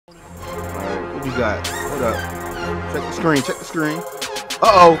What you got? Hold up. Check the screen. Check the screen.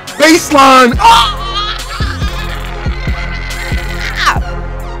 Uh-oh. Baseline. Ah!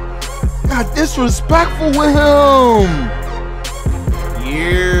 Got disrespectful with him.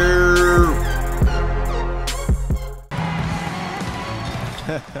 Yeah.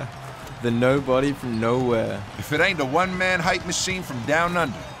 The nobody from nowhere. If it ain't the one-man hype machine from down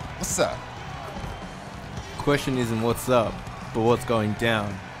under, what's up? Question isn't what's up, but what's going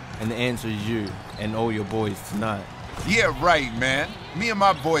down. And the answer is you and all your boys tonight. Yeah, right, man. Me and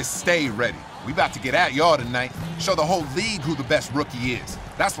my boys stay ready. We about to get at y'all tonight. Show the whole league who the best rookie is.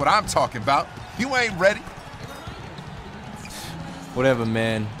 That's what I'm talking about. You ain't ready. Whatever,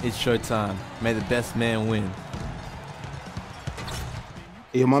 man. It's showtime. May the best man win.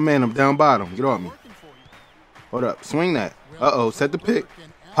 Yeah, my man, I'm down bottom. Get off me. Hold up. Swing that. Uh-oh. Set the pick.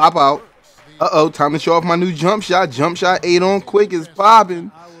 Pop out. Uh-oh. Time to show off my new jump shot. Jump shot 8 on quick is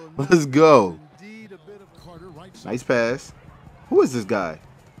popping. Let's go. Nice pass. Who is this guy?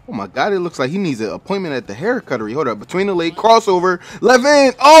 Oh, my God. It looks like he needs an appointment at the haircuttery. Hold up. Between the leg. Crossover. Left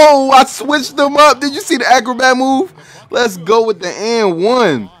in. Oh, I switched them up. Did you see the acrobat move? Let's go with the and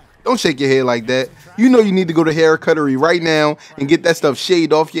one. Don't shake your head like that. You know you need to go to haircuttery right now and get that stuff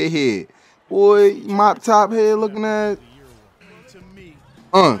shaved off your head. Boy, mop top head looking at.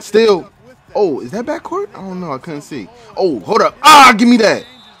 Still. Oh, is that backcourt? I don't know. I couldn't see. Oh, hold up. Ah, give me that.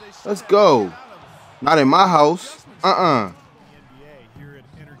 Let's go. Not in my house. Come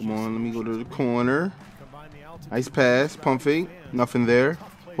on, let me go to the corner. Nice pass. Pump fake. Nothing there.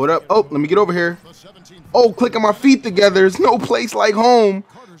 Hold up. Oh, let me get over here. Oh, clicking my feet together. There's no place like home.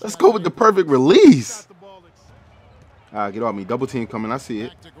 Let's go with the perfect release. Get off me. Double team coming. I see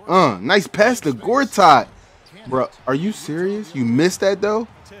it. Nice pass to Gortat. Bro, are you serious? You missed that, though?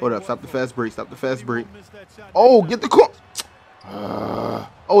 Hold up. Stop the fast break. Stop the fast break. Oh, get the call.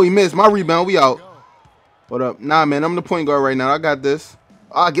 Oh, he missed. My rebound. We out. Hold up. Nah, man. I'm the point guard right now. I got this.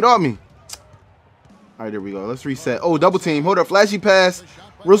 Get off me. All right, there we go. Let's reset. Oh, double team. Hold up. Flashy pass.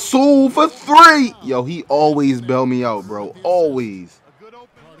 Rasul for 3. Yo, he always bail me out, bro. Always.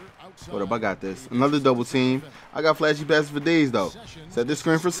 Hold up, I got this. Another double team. I got flashy passes for days, though. Set this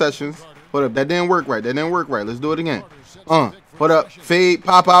screen for Sessions. Hold up, that didn't work right. That didn't work right. Let's do it again. Hold up, fade,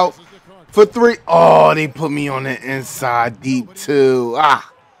 pop out for 3. Oh, they put me on the inside deep, too. All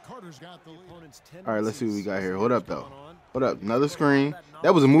right, let's see what we got here. Hold up, though. Hold up, another screen.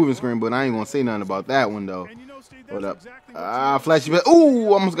 That was a moving screen, but I ain't going to say nothing about that one, though. Hold up. Flashy pass.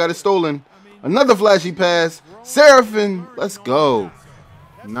 Ooh, almost got it stolen. Another flashy pass. Seraphin, let's go.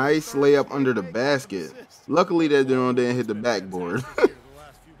 Nice layup under the basket. Luckily that didn't hit the backboard.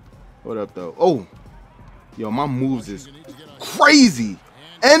 What up, though? Oh. Yo, my moves is crazy.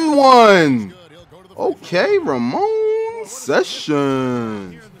 N1. Okay, Ramon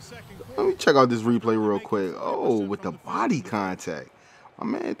Sessions. Let me check out this replay real quick. Oh, with the body contact. My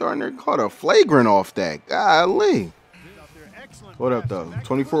man thought there caught a flagrant off that. Golly. What up, though?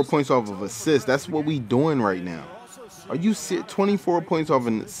 24 points off of assist. That's what we doing right now. Are you 24 points off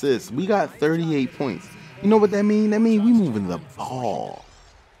an assist? We got 38 points. You know what that mean? That mean we moving the ball.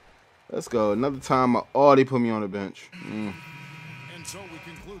 Let's go. Another time. Oh, they put me on the bench.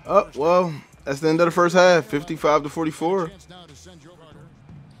 Oh, well, that's the end of the first half. 55-44.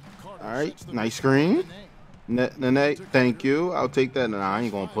 All right. Nice screen. Nene, thank you. I'll take that. Nah, I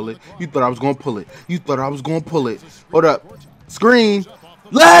ain't going to pull it. You thought I was going to pull it. You thought I was going to pull it. Hold up. Screen.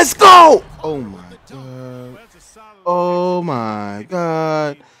 Let's go. Oh, my God. Oh, my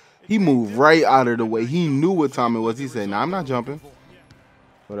God. He moved right out of the way. He knew what time it was. He said, nah, I'm not jumping.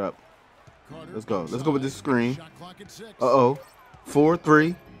 What up? Let's go. Let's go with this screen. Uh-oh. 4,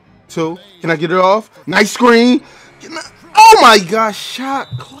 3, 2. Can I get it off? Nice screen. Oh, my gosh. Shot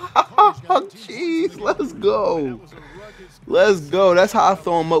clock. Jeez. Let's go. Let's go. That's how I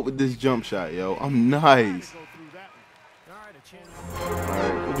throw him up with this jump shot, yo. I'm nice. All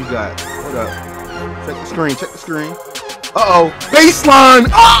right. What we got? What up? Check the screen. Check the screen. Uh-oh. Baseline.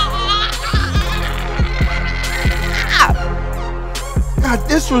 Got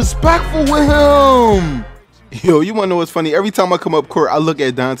disrespectful with him. Yo, you want to know what's funny? Every time I come up court, I look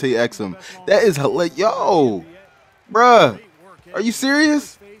at Dante Exum. That is hilarious. Yo, bruh. Are you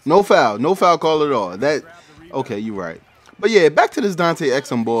serious? No foul. No foul call at all. Okay, you right. But yeah, back to this Dante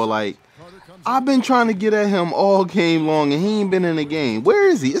Exum ball. Like, I've been trying to get at him all game long, and he ain't been in the game. Where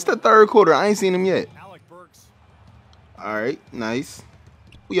is he? It's the third quarter. I ain't seen him yet. All right, nice.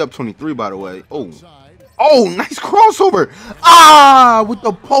 We up 23, by the way. Oh, nice crossover. With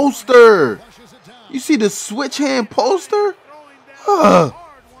the poster. You see the switch hand poster? What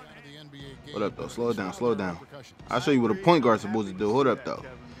up, though? Slow it down, slow it down. I'll show you what a point guard's supposed to do. Hold up, though.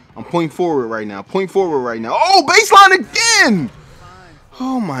 I'm pointing forward right now. Point forward right now. Oh, baseline again!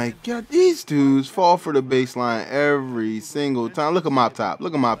 Oh my God, these dudes fall for the baseline every single time. Look at Mop Top.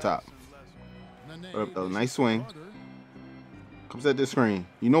 Look at Mop Top. What up though? Nice swing. Comes at the screen.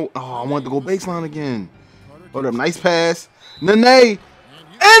 You know, oh, I want to go baseline again. Hold up, nice pass. Nene. And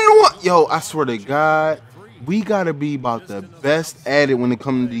what? Yo, I swear to God, we gotta be about the best at it when it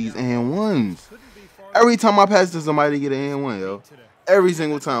comes to these and ones. Every time I pass to somebody to get an and one, yo. Every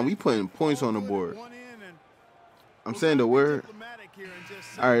single time. We putting points on the board. I'm saying the word.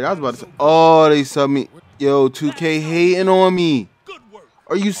 Alright, I was about to say, oh, they sub me. Yo, 2K hating on me.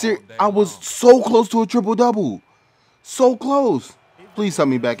 Are you serious? I was so close to a triple-double. So close. Please sub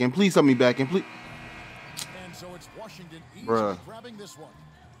me back in. Please sub me back in. Please. Bruh.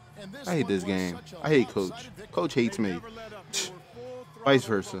 I hate this game. I hate Coach. Coach hates me. Vice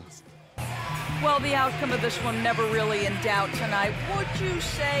versa. Well, the outcome of this one never really in doubt tonight. Would you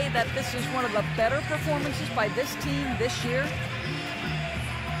say that this is one of the better performances by this team this year?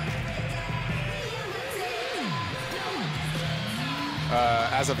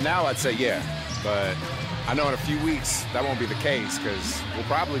 As of now, I'd say yeah, but I know in a few weeks that won't be the case because we'll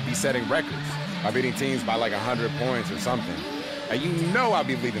probably be setting records by beating teams by like 100 points or something. And you know I'll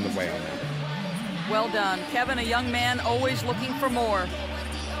be leading the way on that. Well done. Kevin, a young man always looking for more.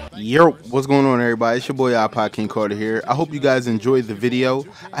 Yo, what's going on, everybody? It's your boy iPodKingCarter here. I hope you guys enjoyed the video.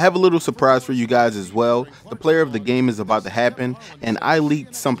 I have a little surprise for you guys as well. The player of the game is about to happen, and I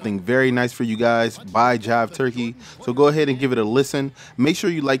leaked something very nice for you guys by JiveTurkey. So go ahead and give it a listen. Make sure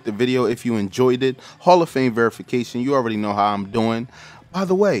you like the video if you enjoyed it. Hall of Fame verification. You already know how I'm doing. By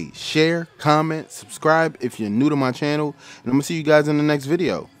the way, share, comment, subscribe if you're new to my channel, and I'm going to see you guys in the next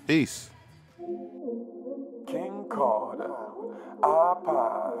video. Peace. King Carter,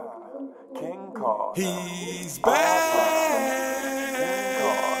 iPod, King Carter. He's back.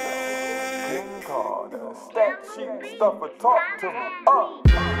 King Carter, stat sheet stuffer, talk to me.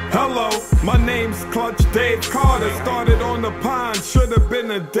 Hello, my name's Clutch Dave Carter. Started on the pond, should have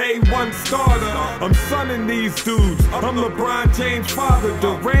been a day one starter. I'm sunning these dudes. I'm LeBron James' father.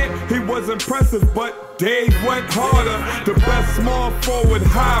 Durant, he was impressive, but Dave went harder. The best small forward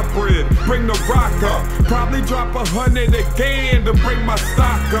hybrid. Bring the rock up. Probably drop 100 again to bring my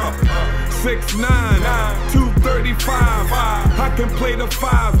stock up. 6'9", 235. I can play the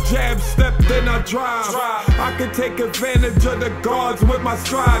 5, jab, step, then I drive. I can take advantage of the guards with my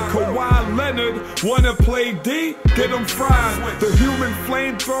stride. Kawhi Leonard wanna play D? Get him fried. The human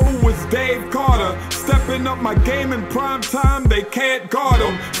flamethrower was Dave Carter. Stepping up my game in prime time, they can't guard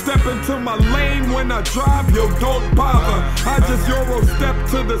him. Step into my lane when I drive, yo, don't bother. I just Euro step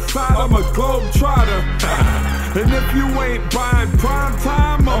to the side, I'm a globe trotter. And if you ain't buying prime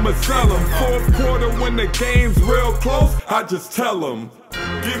time, I'ma sell them. Fourth quarter when the game's real close, I just tell them.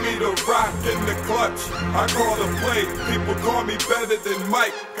 Give me the rock and the clutch, I call the play. People call me better than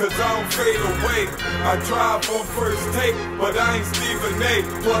Mike, cause I don't fade away. I drive on first take, but I ain't Stephen A.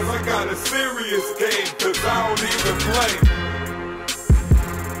 Plus I got a serious game, cause I don't even play.